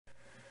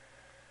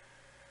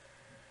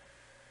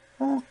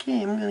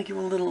Okay, I'm going to give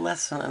a little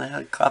lesson on how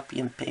to copy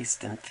and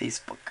paste in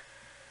Facebook.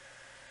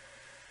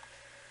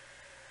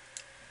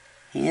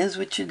 Here's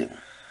what you do.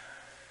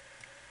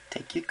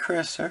 Take your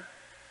cursor,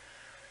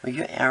 or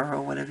your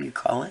arrow, whatever you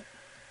call it.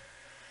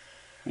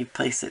 You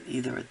place it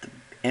either at the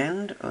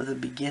end or the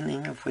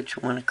beginning of what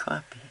you want to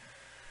copy.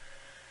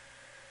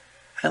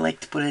 I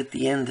like to put it at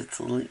the end, it's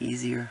a little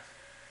easier.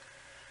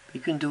 You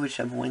can do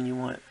whichever one you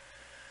want.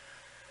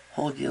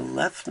 Hold your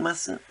left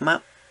mouse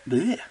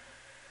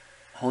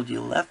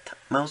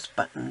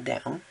button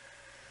down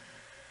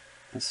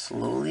and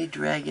slowly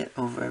drag it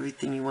over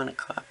everything you want to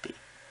copy.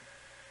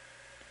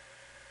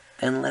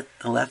 Then let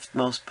the left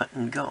mouse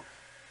button go.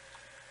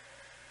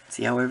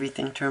 See how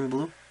everything turned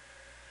blue?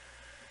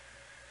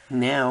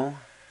 Now,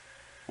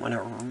 I want to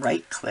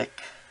right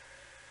click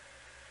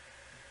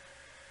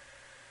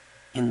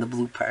in the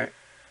blue part,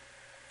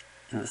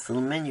 and this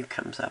little menu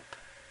comes up.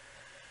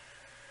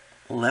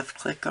 Left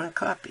click on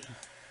copy.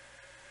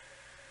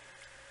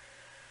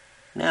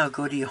 Now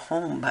go to your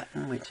home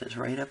button, which is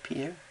right up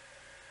here.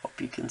 Hope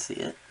you can see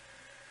it.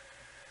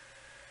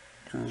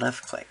 And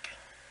left click.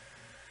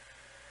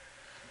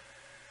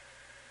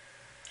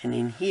 And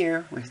in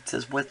here, where it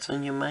says what's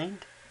on your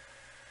mind,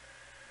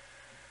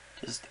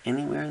 just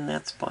anywhere in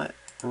that spot,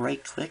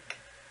 right click.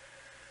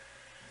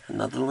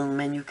 Another little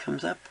menu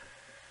comes up.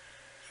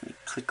 And you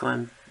click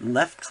on,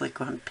 left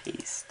click on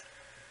paste.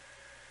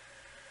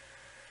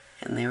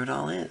 And there it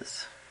all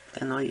is.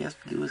 Then all you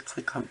have to do is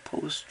click on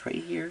post right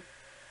here.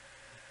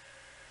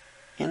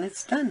 And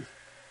it's done.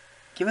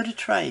 Give it a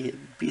try.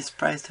 You'd be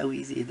surprised how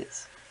easy it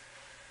is.